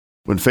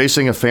When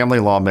facing a family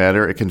law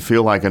matter, it can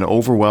feel like an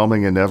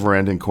overwhelming and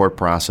never-ending court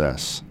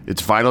process.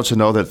 It's vital to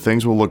know that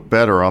things will look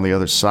better on the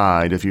other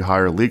side if you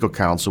hire legal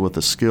counsel with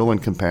the skill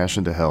and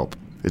compassion to help.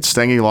 At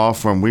Stange Law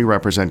Firm, we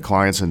represent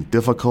clients in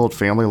difficult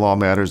family law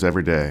matters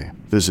every day.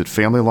 Visit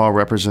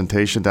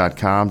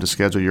FamilyLawRepresentation.com to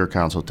schedule your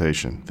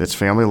consultation. That's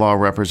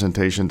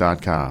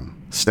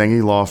FamilyLawRepresentation.com.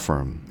 Stange Law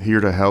Firm, here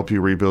to help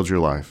you rebuild your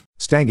life.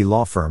 Stange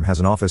Law Firm has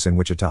an office in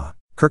Wichita.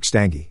 Kirk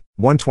Stange,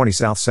 120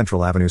 South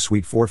Central Avenue,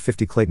 Suite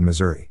 450, Clayton,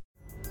 Missouri.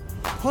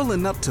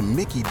 Pulling up to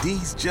Mickey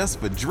D's just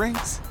for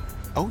drinks?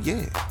 Oh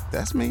yeah,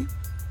 that's me.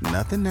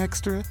 Nothing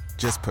extra,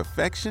 just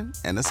perfection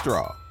and a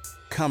straw.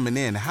 Coming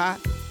in hot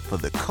for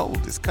the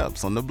coldest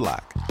cups on the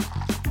block.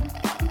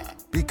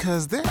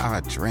 Because there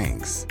are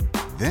drinks.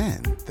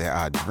 Then there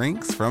are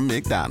drinks from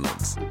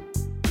McDonald's.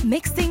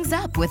 Mix things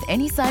up with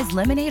any size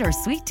lemonade or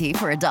sweet tea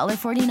for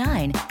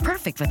 $1.49.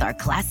 Perfect with our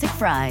classic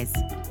fries.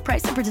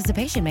 Price and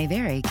participation may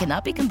vary.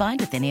 Cannot be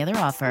combined with any other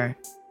offer.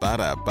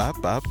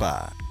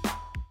 Ba-da-ba-ba-ba.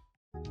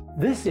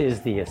 This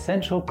is the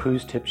Essential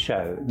Cruise Tips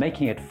Show,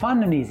 making it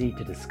fun and easy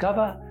to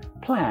discover,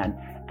 plan,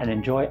 and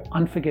enjoy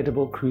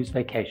unforgettable cruise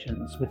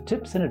vacations with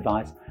tips and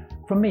advice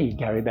from me,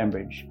 Gary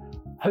Bembridge,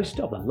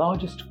 host of the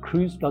largest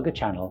cruise blogger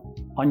channel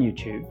on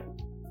YouTube.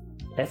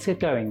 Let's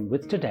get going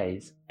with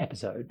today's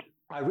episode.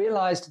 I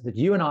realized that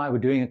you and I were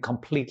doing it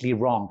completely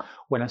wrong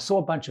when I saw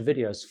a bunch of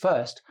videos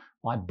first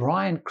by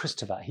Brian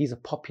Christopher. He's a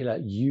popular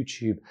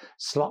YouTube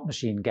slot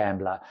machine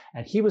gambler,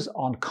 and he was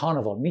on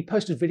Carnival, and he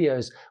posted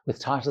videos with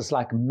titles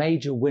like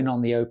Major Win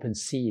on the Open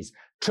Seas,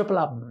 Triple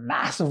Up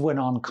Massive Win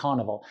on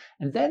Carnival.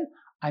 And then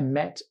I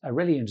met a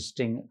really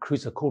interesting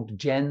cruiser called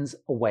Jen's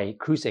Away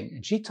Cruising,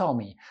 and she told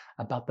me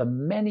about the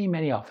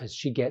many offers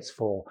she gets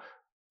for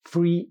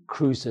free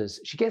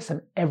cruises. She gets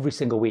them every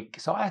single week.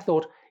 So I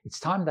thought it's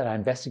time that I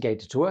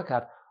investigated to work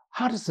out,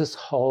 how does this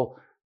whole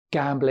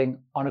gambling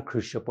on a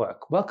cruise ship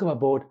work? Welcome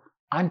aboard.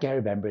 I'm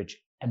Gary Bembridge,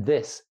 and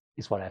this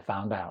is what I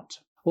found out.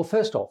 Well,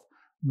 first off,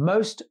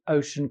 most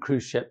ocean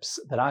cruise ships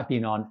that I've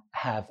been on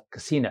have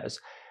casinos.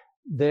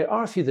 There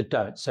are a few that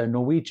don't. So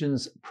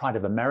Norwegian's Pride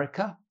of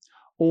America,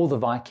 all the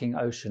Viking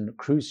Ocean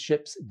cruise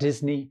ships,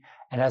 Disney,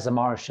 and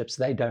Azamara ships,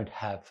 they don't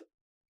have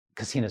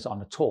casinos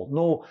on at all,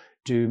 nor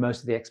do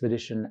most of the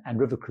expedition and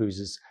river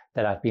cruises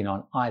that I've been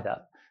on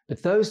either.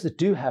 But those that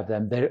do have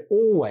them, they're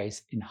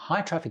always in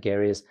high traffic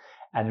areas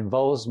and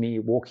involves me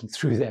walking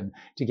through them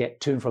to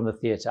get to and from the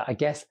theater. I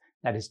guess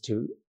that is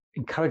to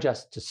encourage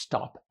us to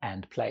stop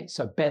and play.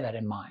 So bear that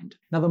in mind.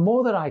 Now, the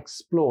more that I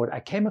explored,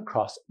 I came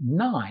across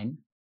 9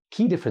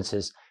 key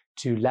differences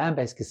to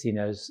land-based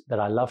casinos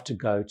that I love to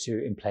go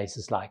to in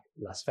places like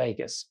Las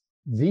Vegas.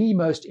 The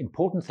most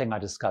important thing I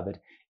discovered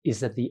is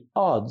that the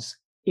odds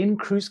in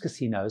cruise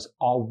casinos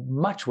are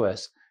much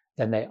worse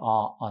than they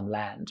are on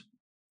land.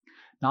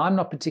 Now, I'm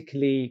not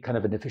particularly kind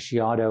of an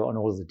aficionado on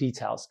all of the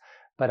details,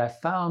 but I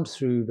found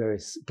through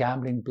various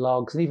gambling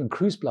blogs and even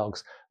cruise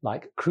blogs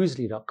like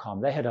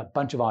cruisely.com, they had a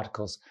bunch of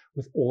articles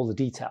with all the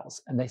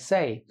details. And they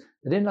say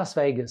that in Las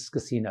Vegas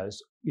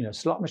casinos,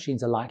 slot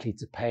machines are likely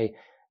to pay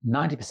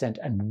 90%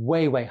 and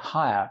way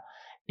higher.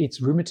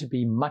 It's rumored to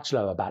be much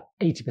lower, about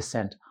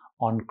 80%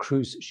 on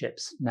cruise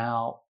ships.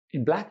 Now,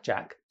 in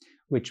blackjack,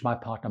 which my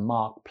partner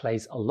Mark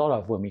plays a lot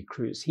of when we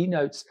cruise, he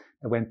notes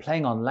that when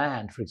playing on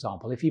land, for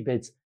example, if he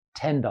bids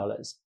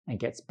 $10 and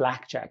gets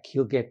blackjack,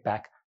 he'll get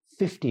back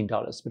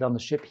 $15, but on the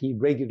ship he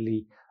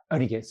regularly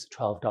only gets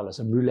 $12,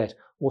 and roulette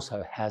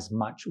also has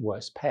much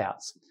worse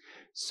payouts.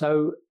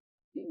 So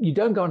you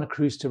don't go on a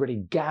cruise to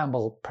really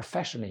gamble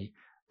professionally,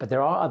 but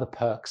there are other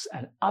perks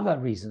and other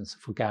reasons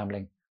for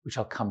gambling, which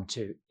I'll come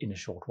to in a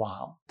short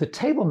while. The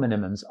table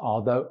minimums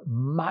are, though,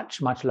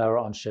 much lower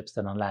on ships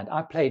than on land.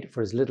 I played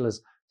for as little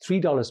as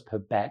 $3 per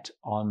bet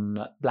on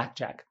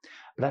blackjack,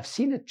 but I've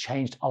seen it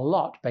changed a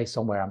lot based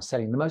on where I'm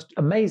sailing. The most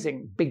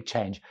amazing big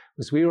change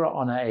was we were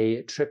on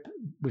a trip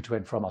which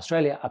went from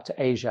Australia up to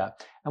Asia,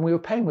 and we were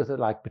paying with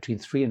like between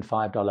 $3 and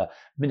 $5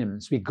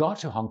 minimums. We got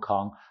to Hong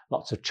Kong,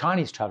 lots of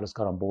Chinese travelers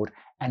got on board,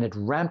 and it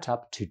ramped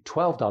up to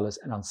 $12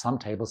 and on some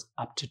tables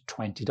up to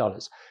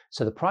 $20.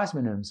 So the price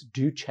minimums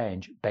do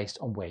change based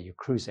on where you're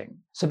cruising.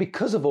 So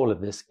because of all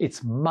of this,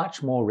 it's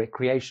much more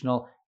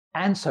recreational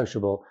and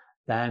sociable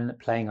than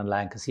playing on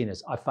land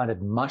casinos. I find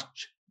it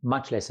much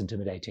less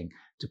intimidating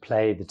to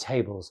play the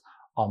tables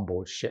on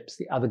board ships.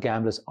 The other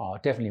gamblers are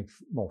definitely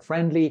more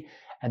friendly,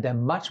 and they're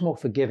much more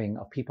forgiving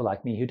of people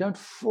like me who don't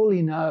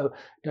fully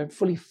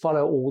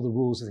follow all the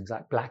rules of things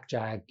like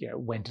blackjack,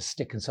 when to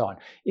stick and so on.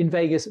 In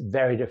Vegas,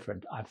 very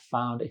different. I've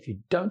found if you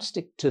don't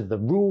stick to the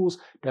rules,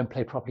 don't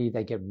play properly,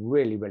 they get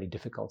really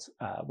difficult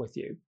with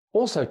you.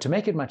 Also, to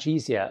make it much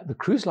easier, the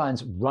cruise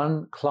lines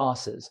run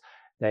classes.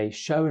 They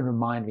show and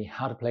remind me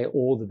how to play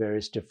all the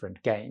various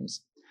different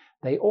games.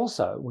 They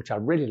also, which I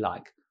really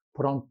like,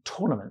 put on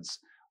tournaments,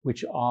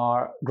 which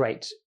are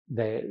great.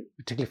 They're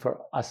particularly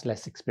for us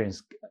less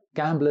experienced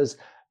gamblers.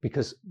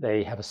 because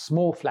they have a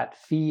small flat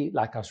fee.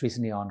 Like I was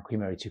recently on Queen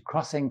Mary 2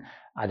 Crossing.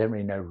 I don't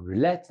really know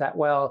roulette that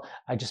well.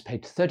 I just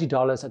paid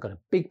 $30. I got a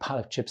big pile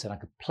of chips and I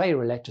could play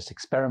roulette, just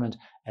experiment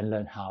and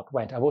learn how it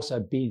went. I've also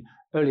been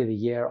earlier the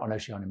year on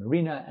Oceania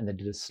Marina, and they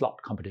did a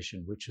slot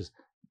competition, which was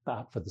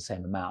about for the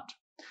same amount.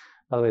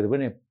 By the way, the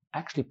winner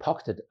actually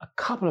pocketed a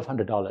couple of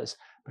 $100s,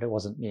 but it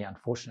wasn't me,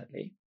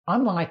 unfortunately.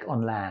 Unlike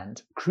on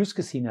land, cruise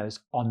casinos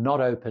are not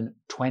open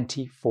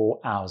 24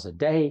 hours a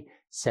day,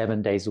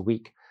 7 days a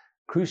week.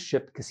 Cruise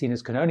ship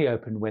casinos can only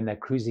open when they're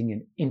cruising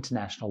in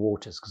international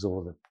waters because of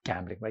all the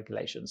gambling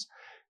regulations.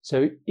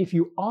 So if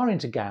you are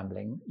into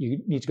gambling, you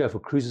need to go for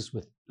cruises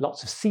with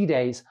lots of sea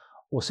days,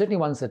 or certainly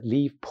ones that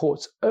leave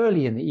ports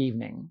early in the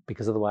evening,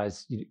 because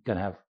otherwise you're going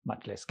to have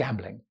much less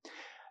gambling.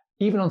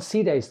 Even on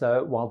sea days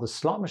though, while the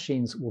slot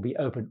machines will be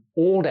open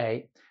all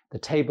day, the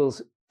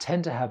tables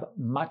tend to have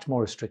much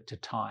more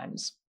restricted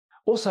times.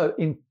 Also,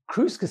 in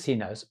cruise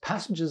casinos,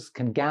 passengers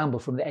can gamble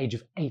from the age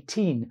of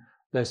 18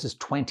 versus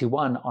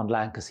 21 on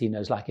land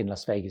casinos like in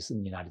Las Vegas in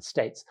the United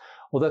States.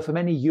 Although for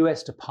many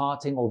US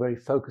departing or very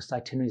focused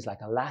itineraries like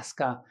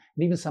Alaska,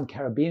 and even some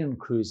Caribbean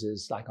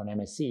cruises like on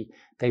MSC,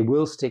 they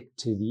will stick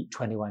to the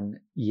 21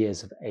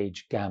 years of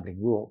age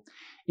gambling rule.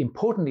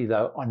 Importantly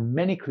though, on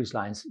many cruise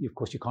lines, of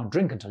course, you can't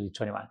drink until you're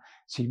 21,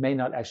 so you may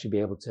not actually be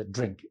able to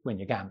drink when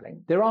you're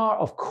gambling. There are,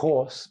 of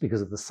course,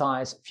 because of the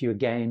size, fewer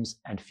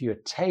games and fewer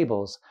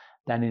tables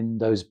than in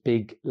those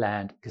big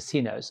land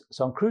casinos.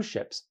 So on cruise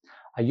ships,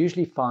 I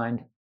usually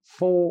find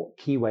 4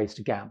 key ways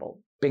to gamble.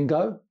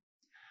 Bingo,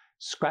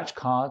 scratch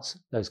cards,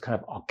 those kind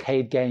of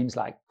arcade games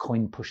like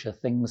coin pusher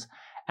things,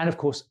 and of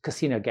course,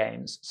 casino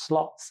games,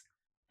 slots,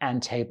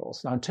 and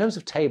tables. Now, in terms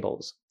of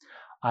tables,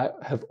 I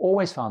have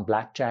always found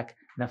blackjack,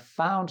 and I've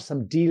found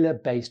some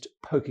dealer-based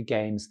poker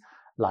games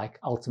like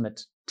Ultimate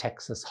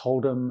Texas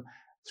Hold'em,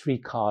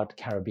 3-card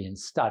Caribbean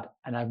Stud.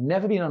 And I've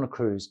never been on a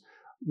cruise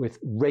with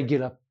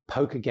regular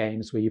poker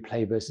games where you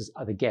play versus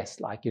other guests,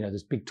 like,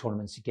 those big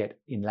tournaments you get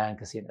in land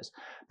casinos.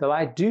 Though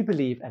I do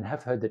believe and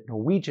have heard that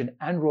Norwegian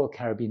and Royal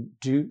Caribbean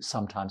do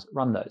sometimes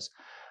run those.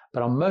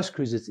 But on most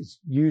cruises, it's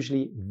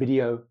usually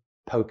video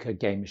poker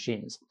game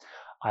machines.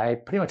 I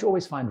pretty much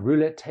always find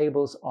roulette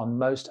tables on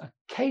most.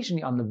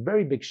 Occasionally on the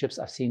very big ships,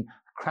 I've seen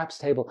a craps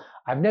table.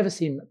 I've never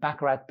seen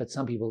baccarat, but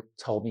some people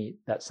told me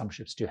that some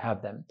ships do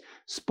have them.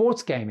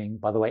 Sports gaming,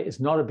 by the way, is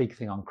not a big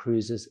thing on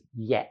cruises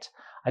yet.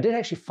 I did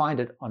actually find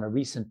it on a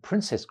recent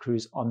Princess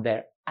cruise on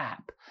their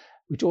app,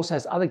 which also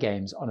has other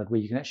games on it where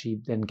you can actually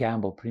then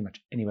gamble pretty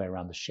much anywhere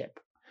around the ship.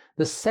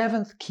 The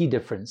 7th key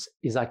difference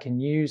is I can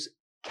use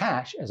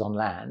cash as on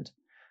land,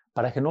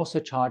 but I can also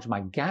charge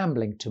my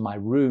gambling to my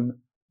room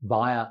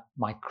via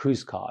my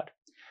cruise card.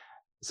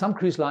 Some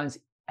cruise lines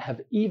have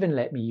even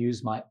let me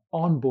use my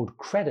onboard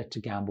credit to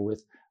gamble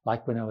with,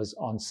 like when I was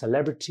on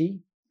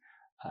Celebrity,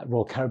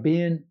 Royal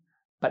Caribbean,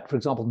 but for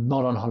example,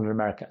 not on Holland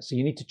America. So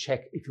you need to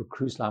check if your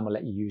cruise line will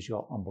let you use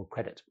your onboard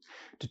credit.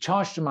 To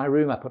charge to my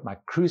room, I put my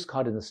cruise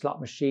card in the slot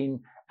machine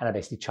and I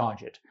basically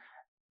charge it.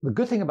 The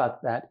good thing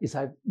about that is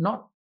I've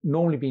not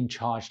normally been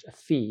charged a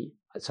fee.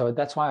 So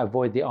that's why I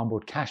avoid the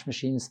onboard cash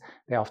machines.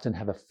 They often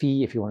have a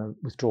fee if you want to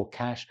withdraw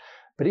cash.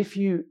 But if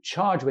you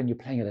charge when you're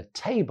playing at a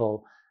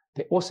table,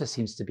 there also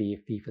seems to be a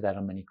fee for that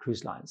on many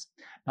cruise lines.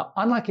 Now,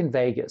 unlike in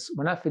Vegas,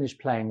 when I finish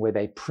playing where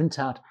they print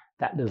out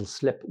that little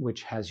slip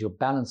which has your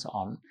balance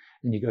on,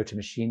 and you go to a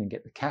machine and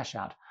get the cash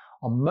out,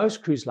 on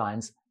most cruise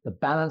lines, the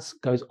balance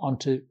goes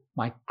onto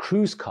my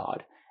cruise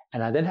card,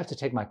 and I then have to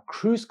take my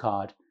cruise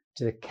card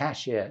to the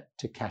cashier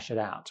to cash it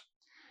out.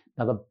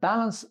 Now, the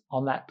balance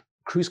on that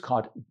cruise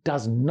card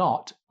does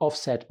not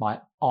offset my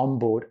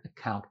onboard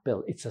account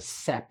bill. It's a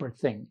separate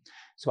thing.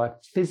 So I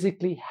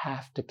physically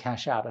have to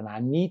cash out, and I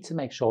need to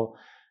make sure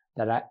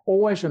that I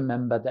always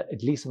remember that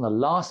at least on the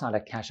last night I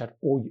cash out,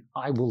 or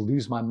I will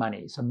lose my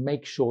money. So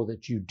make sure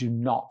that you do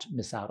not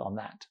miss out on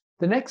that.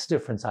 The next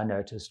difference I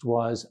noticed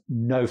was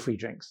no free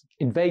drinks.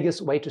 In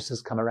Vegas,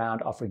 waitresses come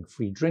around offering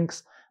free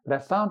drinks, but I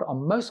found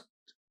on most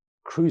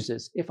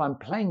cruises, if I'm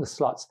playing the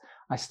slots,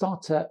 I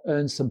start to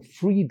earn some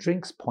free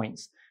drinks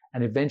points,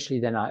 and eventually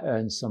then I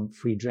earn some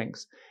free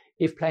drinks.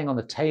 If playing on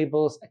the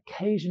tables,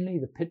 occasionally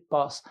the pit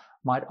boss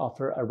might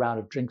offer a round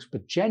of drinks,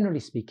 but generally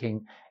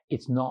speaking,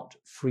 it's not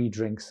free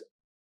drinks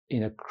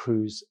in a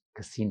cruise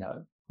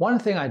casino. One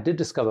thing I did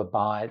discover,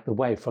 by the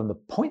way, from the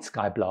Points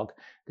Guy blog,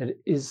 that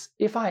is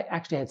if I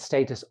actually had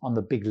status on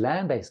the big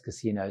land-based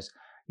casinos,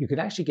 you could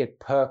actually get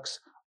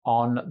perks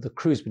on the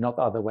cruise, but not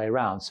the other way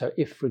around. So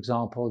if, for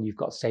example, you've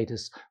got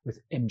status with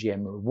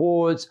MGM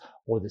Rewards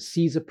or the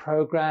Caesar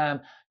program,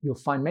 you'll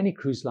find many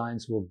cruise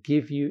lines will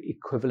give you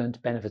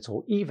equivalent benefits,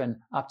 or even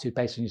up to,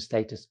 based on your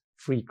status,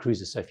 free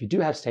cruises. So if you do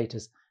have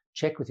status,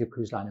 check with your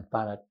cruise line and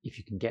find out if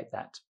you can get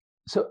that.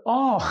 So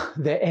are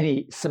there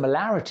any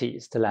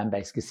similarities to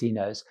land-based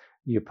casinos?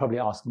 You're probably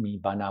asking me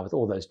by now with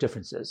all those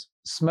differences.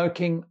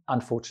 Smoking,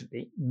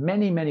 unfortunately,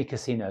 many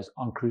casinos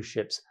on cruise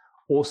ships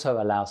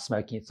also allow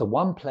smoking. It's the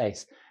one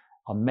place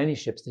on many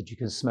ships that you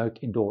can smoke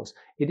indoors.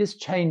 It is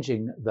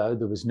changing though.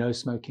 There was no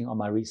smoking on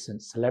my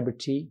recent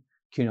Celebrity,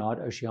 Cunard,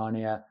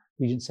 Oceania.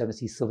 Regent Seven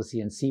Seas,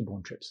 Silversea, and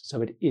Seabourn trips.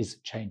 So it is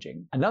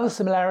changing. Another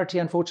similarity,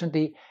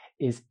 unfortunately,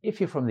 is if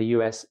you're from the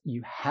US,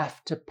 you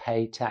have to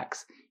pay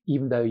tax,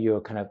 even though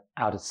you're kind of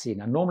out at sea.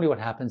 Now, normally what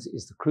happens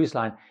is the cruise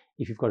line,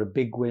 if you've got a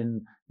big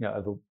win,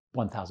 over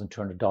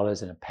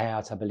 $1,200 in a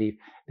payout, I believe,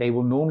 they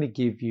will normally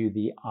give you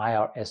the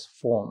IRS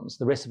forms.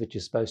 The rest of it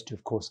you're supposed to,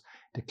 of course,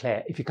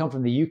 declare. If you come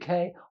from the UK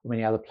or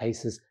many other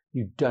places,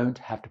 you don't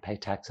have to pay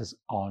taxes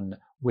on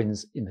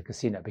wins in the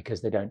casino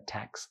because they don't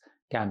tax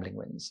gambling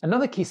wins.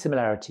 Another key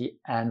similarity,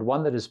 and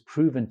one that has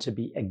proven to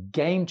be a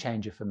game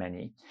changer for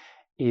many,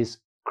 is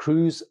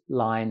cruise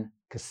line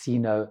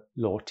casino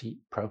loyalty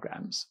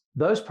programs.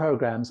 Those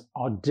programs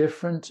are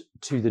different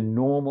to the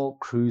normal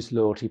cruise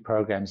loyalty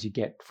programs you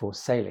get for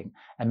sailing.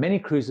 And many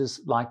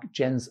cruises, like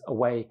Jen's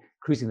Away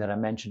Cruising that I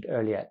mentioned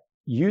earlier,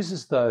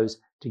 uses those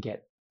to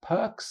get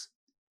perks,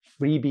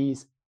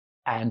 freebies,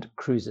 and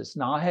cruises.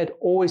 Now, I had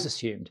always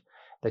assumed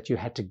that you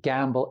had to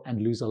gamble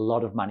and lose a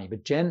lot of money,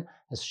 but Jen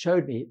has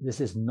showed me this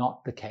is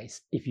not the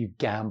case if you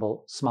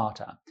gamble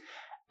smarter.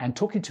 And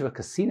talking to a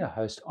casino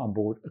host on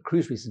board a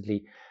cruise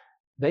recently,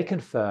 they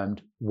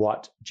confirmed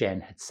what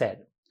Jen had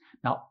said.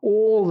 Now,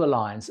 all the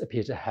lines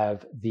appear to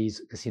have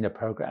these casino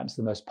programs.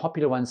 The most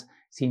popular ones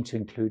seem to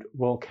include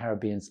Royal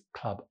Caribbean's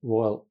Club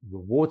Royal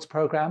Rewards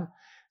program,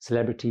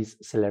 Celebrity's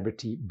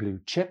Celebrity Blue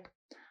Chip,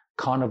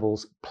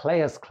 Carnival's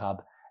Players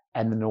Club,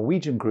 and the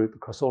Norwegian group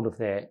across all of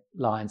their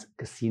lines,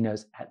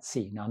 Casinos at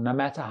Sea. Now, no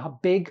matter how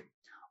big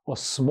or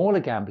small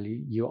a gambler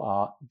you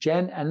are,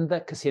 Jen and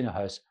the casino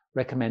host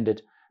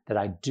recommended that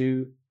I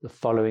do the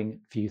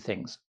following few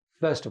things.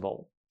 First of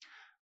all,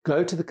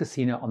 go to the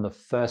casino on the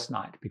first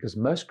night, because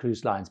most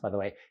cruise lines, by the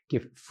way,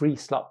 give free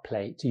slot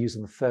play to use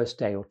on the first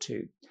day or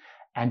two.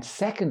 And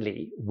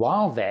secondly,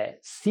 while there,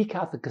 seek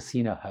out the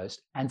casino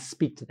host and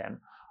speak to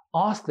them.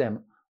 Ask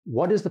them,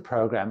 what is the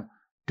program?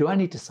 Do I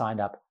need to sign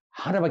up?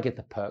 How do I get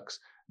the perks?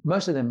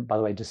 Most of them, by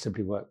the way, just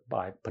simply work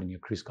by putting your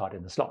cruise card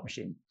in the slot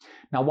machine.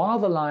 Now, while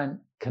the line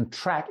can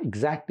track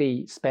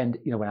exactly spend,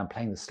 when I'm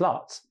playing the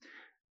slots,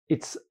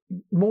 it's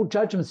more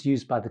judgments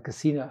used by the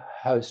casino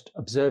host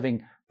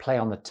observing play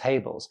on the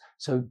tables.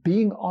 So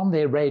being on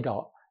their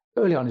radar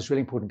early on is really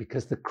important,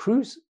 because the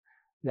cruise,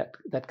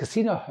 that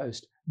casino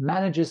host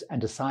manages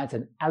and decides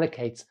and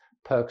allocates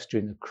perks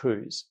during the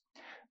cruise.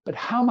 But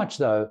how much,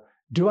 though,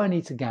 do I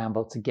need to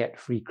gamble to get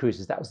free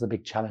cruises? That was the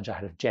big challenge I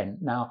had of Jen.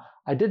 Now,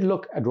 I did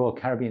look at Royal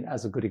Caribbean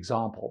as a good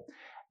example.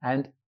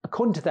 And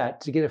according to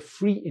that, to get a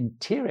free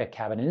interior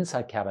cabin, an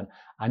inside cabin,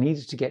 I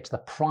needed to get to the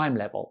prime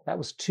level. That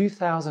was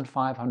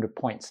 2,500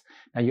 points.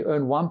 Now, you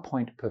earn 1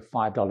 point per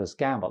 $5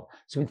 gambled.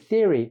 So in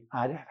theory,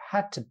 I'd have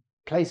had to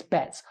place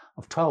bets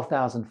of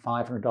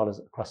 $12,500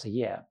 across a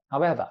year.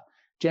 However,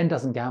 Jen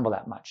doesn't gamble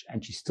that much,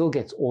 and she still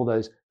gets all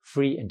those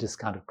free and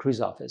discounted cruise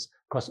offers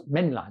across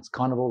many lines,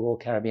 Carnival, Royal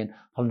Caribbean,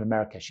 Holland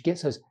America. She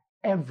gets those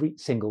every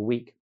single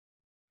week.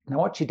 Now,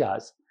 what she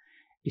does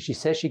is she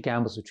says she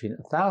gambles between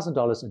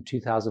 $1,000 and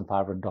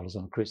 $2,500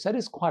 on a cruise. That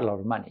is quite a lot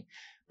of money,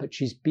 but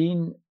she's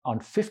been on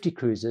 50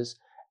 cruises,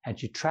 and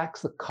she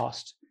tracks the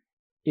cost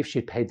if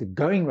she paid the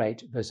going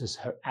rate versus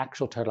her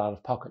actual total out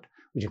of pocket,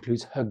 which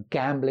includes her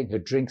gambling, her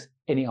drinks,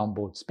 any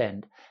onboard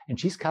spend. And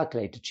she's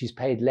calculated she's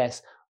paid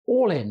less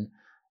all in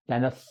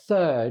than a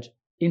third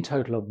in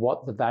total of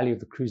what the value of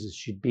the cruises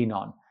she'd been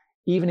on,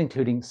 even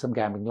including some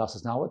gambling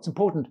losses. Now, what's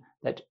important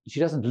that she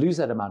doesn't lose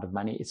that amount of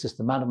money. It's just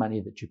the amount of money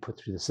that you put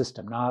through the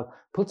system. Now, I've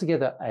put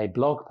together a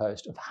blog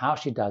post of how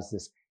she does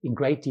this in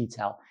great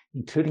detail,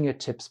 including her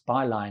tips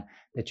by line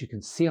that you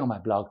can see on my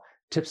blog,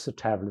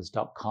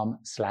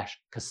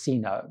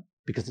 tipsfortravelers.com/casino,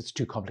 because it's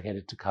too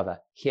complicated to cover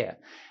here.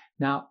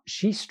 Now,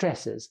 she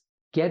stresses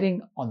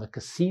getting on the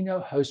casino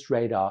host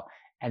radar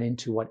and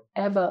into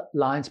whatever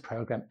lines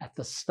program at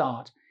the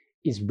start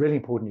is really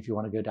important if you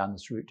want to go down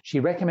this route. She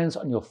recommends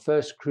on your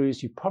first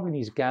cruise, you probably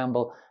need to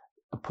gamble,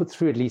 put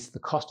through at least the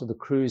cost of the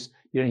cruise.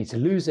 You don't need to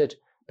lose it,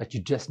 but you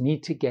just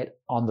need to get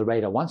on the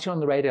radar. Once you're on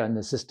the radar in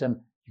the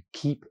system, you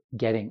keep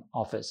getting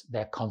offers.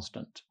 They're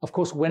constant. Of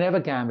course, whenever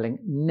gambling,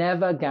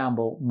 never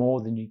gamble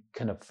more than you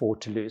can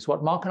afford to lose.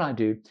 What Mark and I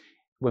do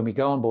when we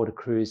go on board a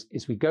cruise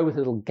is we go with a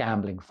little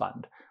gambling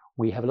fund.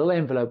 We have a little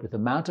envelope with the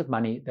amount of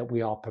money that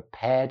we are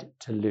prepared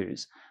to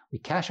lose. We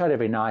cash out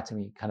every night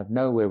and we kind of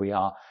know where we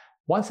are.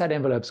 Once that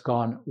envelope's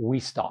gone, we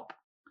stop.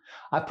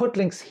 I put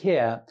links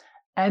here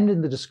and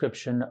in the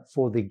description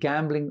for the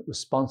gambling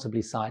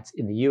responsibly sites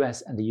in the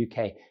US and the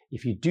UK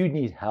if you do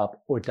need help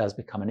or it does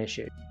become an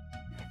issue.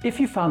 If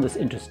you found this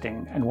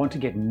interesting and want to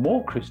get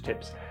more cruise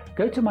tips,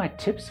 go to my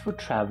Tips for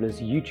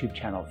Travelers YouTube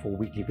channel for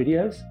weekly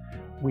videos,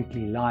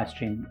 weekly live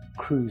stream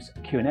cruise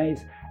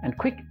Q&As, and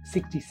quick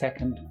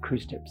 60-second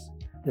cruise tips.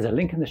 There's a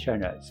link in the show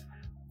notes.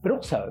 But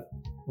also,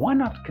 why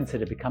not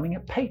consider becoming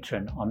a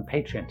patron on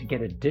Patreon to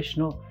get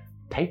additional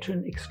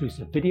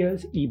patron-exclusive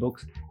videos,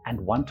 ebooks,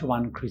 and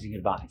one-to-one cruising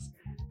advice.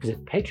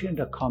 Visit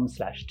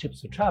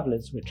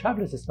patreon.com/tipsfortravelers, where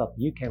travelers is spelled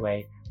the UK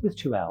way with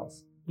 2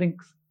 L's.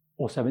 Links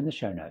also in the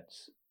show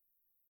notes.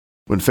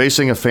 When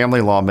facing a family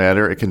law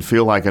matter, it can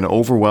feel like an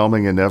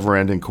overwhelming and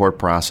never-ending court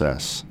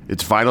process.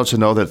 It's vital to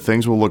know that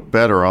things will look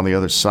better on the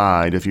other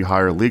side if you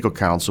hire legal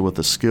counsel with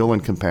the skill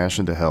and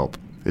compassion to help.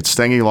 At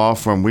Stengy Law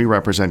Firm, we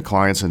represent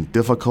clients in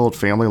difficult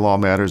family law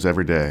matters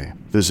every day.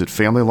 Visit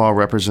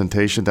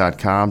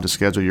FamilyLawRepresentation.com to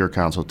schedule your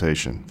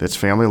consultation. That's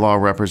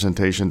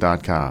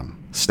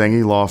FamilyLawRepresentation.com.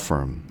 Stengy Law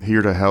Firm,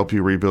 here to help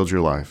you rebuild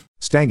your life.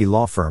 Stengy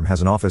Law Firm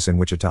has an office in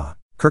Wichita.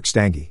 Kirk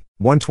Stengy,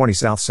 120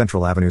 South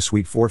Central Avenue,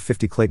 Suite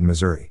 450, Clayton,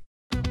 Missouri.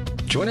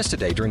 Join us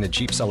today during the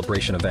Jeep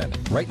Celebration event.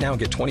 Right now,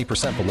 get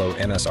 20% below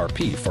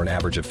MSRP for an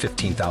average of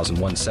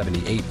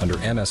 $15,178 under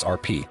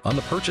MSRP on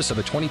the purchase of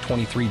a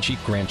 2023 Jeep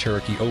Grand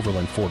Cherokee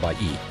Overland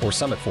 4xE or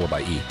Summit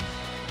 4xE.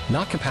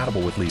 Not compatible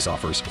with lease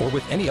offers or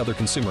with any other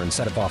consumer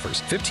incentive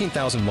offers.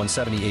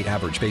 $15,178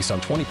 average based on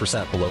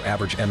 20% below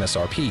average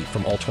MSRP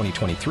from all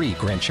 2023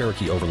 Grand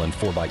Cherokee Overland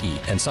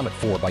 4xE and Summit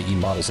 4xE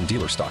models in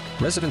dealer stock.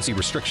 Residency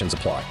restrictions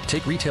apply.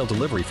 Take retail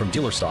delivery from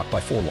dealer stock by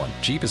 4/1.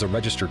 Jeep is a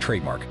registered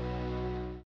trademark.